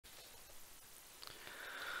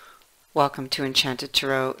Welcome to Enchanted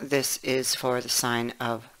Tarot. This is for the sign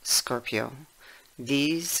of Scorpio.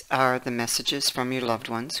 These are the messages from your loved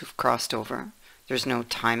ones who've crossed over. There's no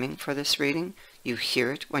timing for this reading. You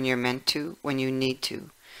hear it when you're meant to, when you need to.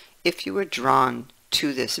 If you were drawn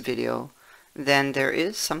to this video, then there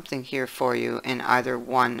is something here for you in either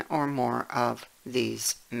one or more of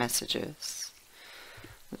these messages.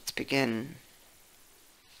 Let's begin.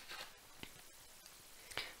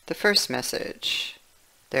 The first message.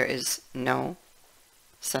 There is no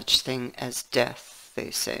such thing as death,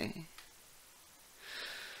 they say.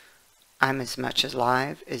 I'm as much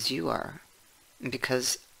alive as you are,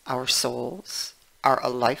 because our souls are a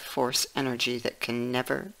life force energy that can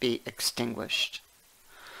never be extinguished.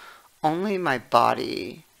 Only my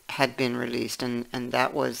body had been released, and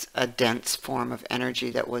that was a dense form of energy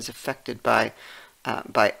that was affected by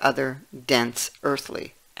other dense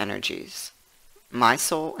earthly energies. My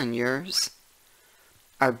soul and yours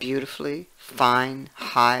are beautifully fine,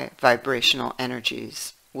 high vibrational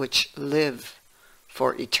energies which live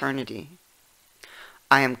for eternity.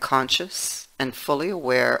 I am conscious and fully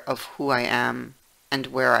aware of who I am and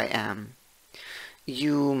where I am.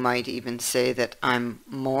 You might even say that I'm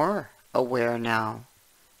more aware now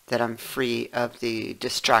that I'm free of the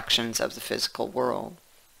distractions of the physical world.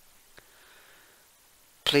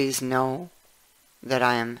 Please know that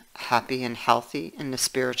I am happy and healthy in the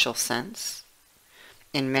spiritual sense.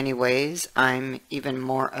 In many ways, I'm even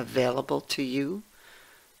more available to you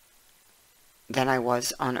than I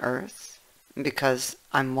was on earth, because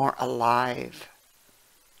I'm more alive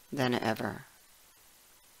than ever.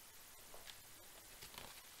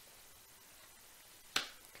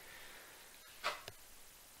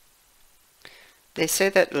 They say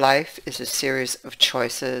that life is a series of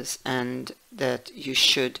choices and that you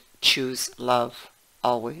should choose love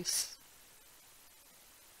always.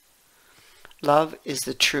 Love is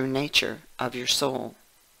the true nature of your soul.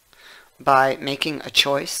 By making a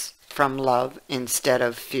choice from love instead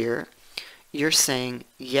of fear, you're saying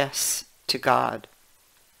yes to God.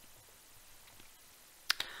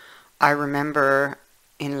 I remember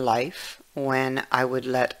in life when I would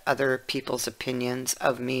let other people's opinions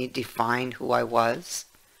of me define who I was.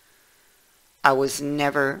 I was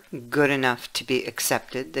never good enough to be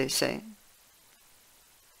accepted, they say.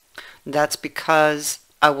 That's because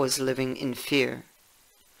I was living in fear.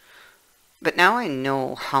 But now I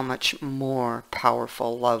know how much more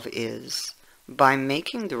powerful love is. By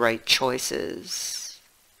making the right choices,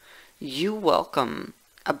 you welcome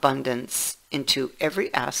abundance into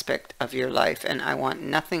every aspect of your life, and I want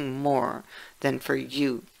nothing more than for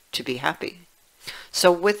you to be happy.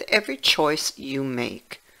 So with every choice you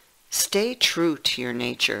make, stay true to your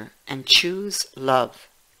nature and choose love.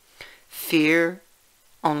 Fear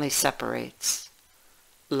only separates.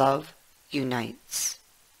 Love unites.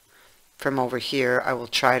 From over here, I will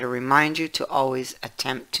try to remind you to always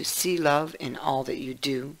attempt to see love in all that you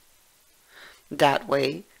do. That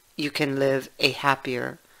way, you can live a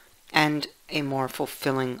happier and a more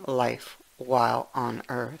fulfilling life while on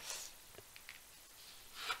earth.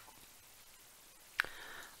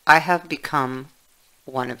 I have become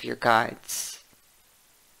one of your guides.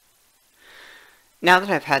 Now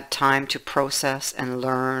that I've had time to process and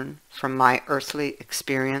learn from my earthly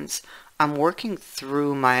experience, I'm working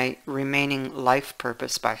through my remaining life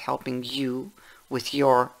purpose by helping you with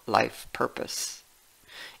your life purpose.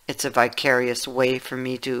 It's a vicarious way for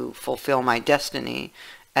me to fulfill my destiny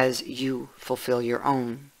as you fulfill your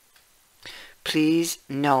own. Please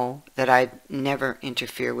know that I'd never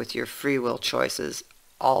interfere with your free will choices,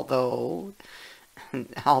 although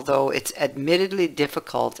it's admittedly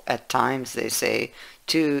difficult at times, they say,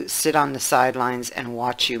 to sit on the sidelines and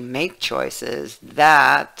watch you make choices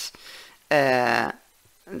that I,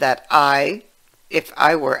 if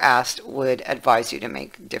I were asked, would advise you to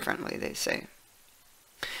make differently, they say.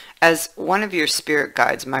 As one of your spirit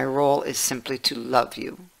guides, my role is simply to love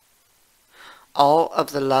you. All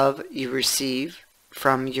of the love you receive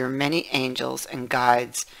from your many angels and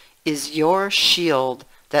guides is your shield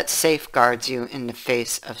that safeguards you in the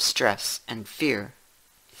face of stress and fear.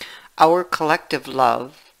 Our collective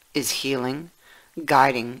love is healing,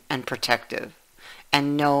 guiding, and protective.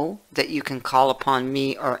 And know that you can call upon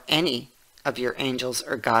me or any of your angels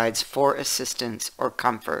or guides for assistance or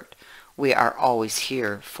comfort. We are always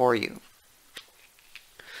here for you.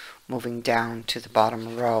 Moving down to the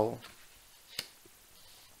bottom row.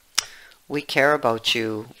 We care about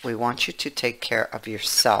you. We want you to take care of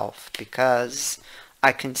yourself, because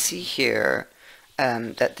I can see here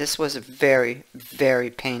that this was a very, very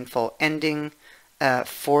painful ending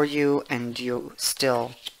for you, and you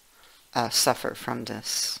still suffer from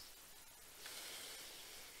this.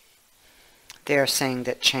 They are saying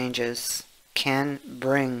that changes can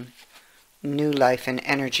bring new life and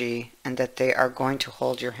energy, and that they are going to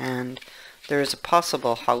hold your hand. There is a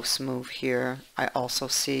possible house move here, I also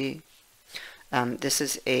see. This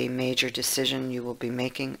is a major decision you will be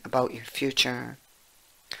making about your future.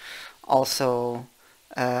 Also,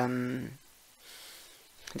 there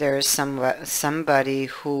is somebody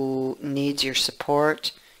who needs your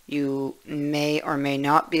support. You may or may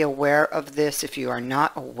not be aware of this. If you are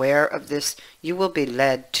not aware of this, you will be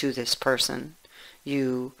led to this person.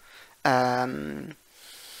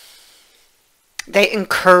 They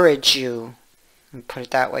encourage you, let me put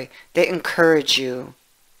it that way, they encourage you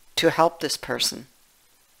to help this person.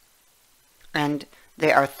 And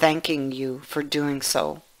they are thanking you for doing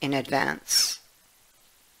so in advance.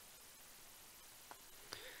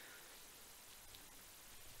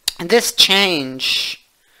 And this change,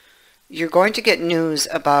 you're going to get news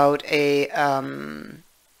about it's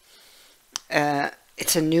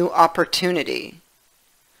a new opportunity.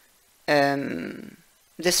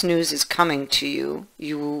 This news is coming to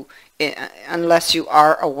you. Unless you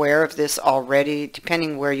are aware of this already,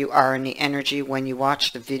 depending where you are in the energy when you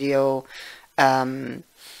watch the video,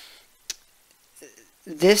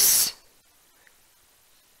 this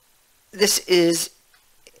is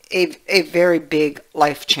a very big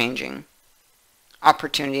life-changing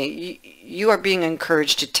opportunity. You are being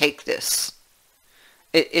encouraged to take this.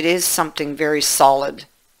 It is something very solid.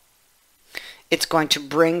 It's going to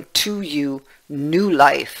bring to you new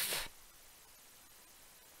life.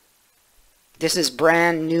 This is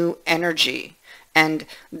brand new energy, and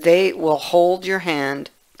they will hold your hand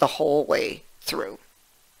the whole way through.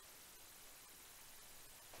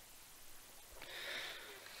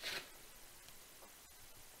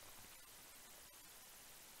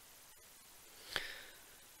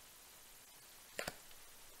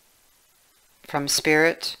 From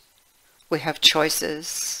Spirit, we have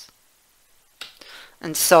choices.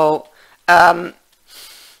 And so,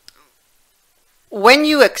 when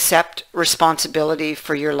you accept responsibility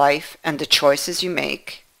for your life and the choices you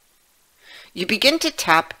make, you begin to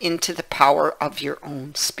tap into the power of your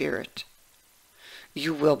own spirit.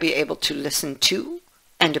 You will be able to listen to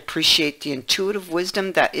and appreciate the intuitive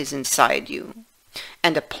wisdom that is inside you,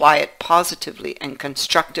 and apply it positively and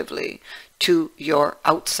constructively to your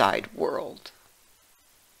outside world.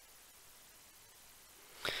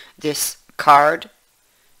 This card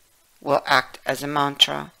will act as a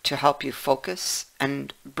mantra to help you focus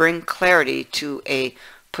and bring clarity to a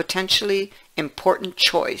potentially important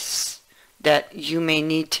choice that you may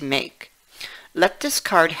need to make. Let this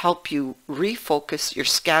card help you refocus your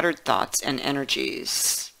scattered thoughts and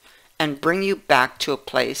energies and bring you back to a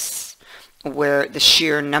place where the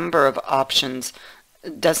sheer number of options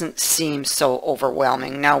doesn't seem so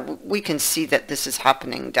overwhelming. Now, we can see that this is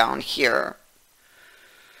happening down here.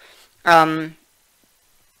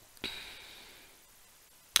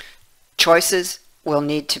 Choices will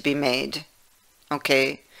need to be made,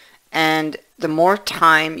 okay? And the more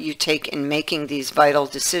time you take in making these vital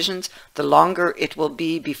decisions, the longer it will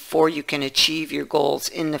be before you can achieve your goals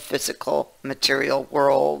in the physical material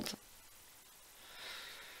world.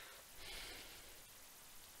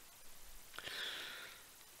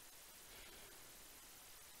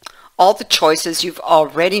 All the choices you've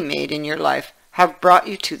already made in your life have brought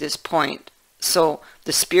you to this point. So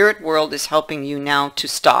the spirit world is helping you now to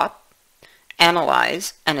stop,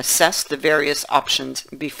 analyze, and assess the various options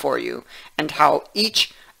before you and how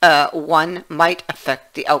each one might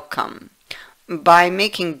affect the outcome. By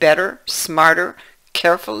making better, smarter,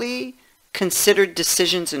 carefully considered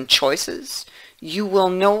decisions and choices, you will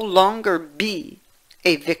no longer be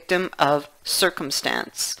a victim of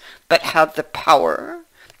circumstance, but have the power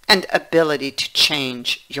and ability to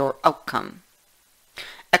change your outcome.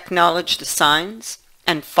 Acknowledge the signs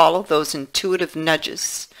and follow those intuitive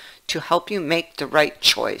nudges to help you make the right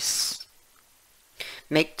choice.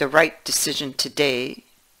 Make the right decision today.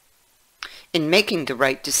 In making the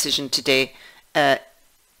right decision today, it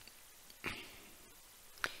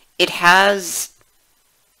has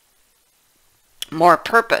more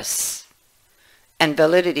purpose and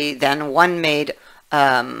validity than one made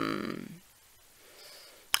on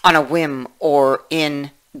a whim or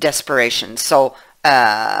in desperation. So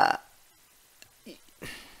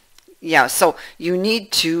yeah, so you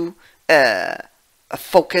need to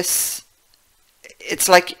focus. It's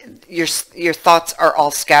like your thoughts are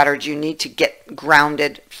all scattered. You need to get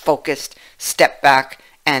grounded, focused, step back,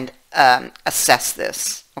 and assess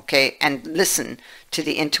this, okay? And listen to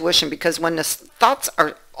the intuition, because when the thoughts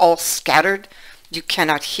are all scattered, you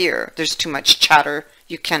cannot hear. There's too much chatter.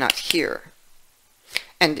 You cannot hear.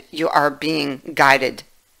 And you are being guided.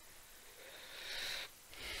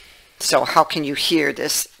 So how can you hear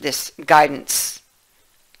this guidance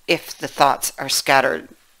if the thoughts are scattered?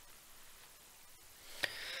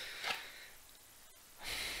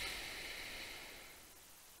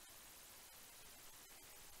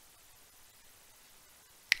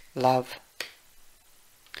 Love.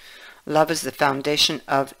 Love is the foundation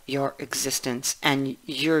of your existence, and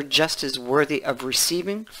you're just as worthy of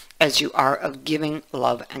receiving as you are of giving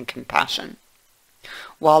love and compassion.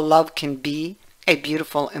 While love can be a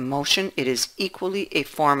beautiful emotion, it is equally a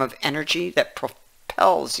form of energy that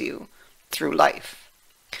propels you through life.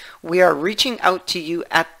 We are reaching out to you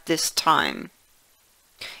at this time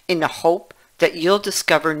in the hope that you'll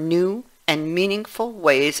discover new and meaningful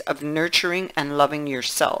ways of nurturing and loving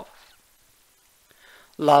yourself.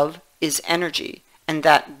 Love is energy, and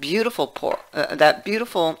that beautiful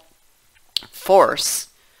force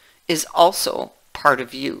is also part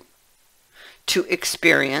of you. To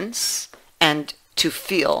experience and to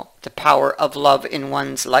feel the power of love in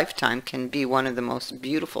one's lifetime can be one of the most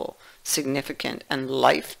beautiful, significant, and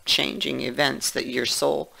life-changing events that your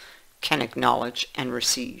soul can acknowledge and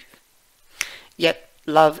receive. Yet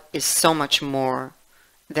love is so much more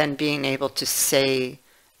than being able to say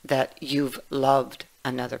that you've loved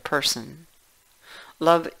another person.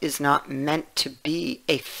 Love is not meant to be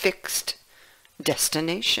a fixed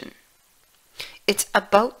destination. It's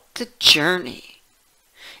about the journey.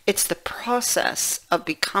 It's the process of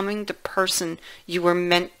becoming the person you were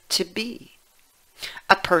meant to be.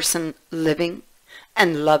 A person living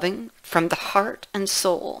and loving from the heart and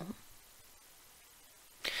soul.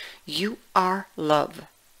 You are love,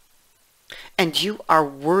 and you are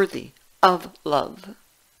worthy of love.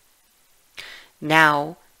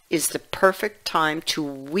 Now is the perfect time to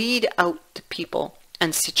weed out the people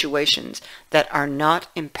and situations that are not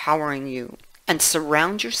empowering you, and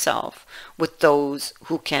surround yourself with those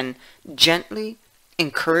who can gently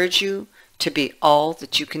encourage you to be all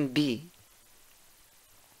that you can be.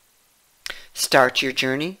 Start your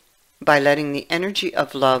journey by letting the energy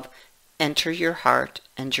of love enter your heart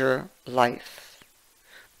and your life.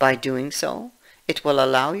 By doing so, it will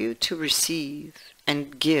allow you to receive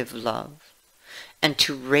and give love, and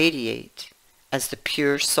to radiate as the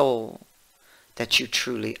pure soul that you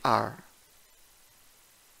truly are.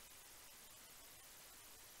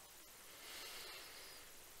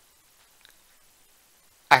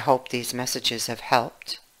 I hope these messages have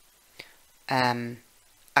helped.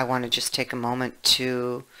 I want to just take a moment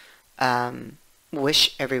to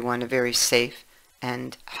wish everyone a very safe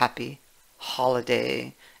and happy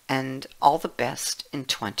holiday and all the best in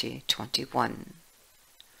 2021.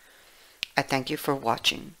 I thank you for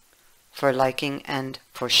watching, for liking and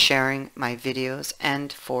for sharing my videos,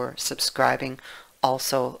 and for subscribing.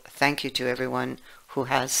 Also, thank you to everyone who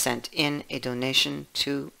has sent in a donation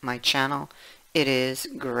to my channel. It is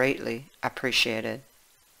greatly appreciated.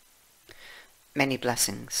 Many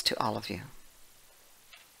blessings to all of you.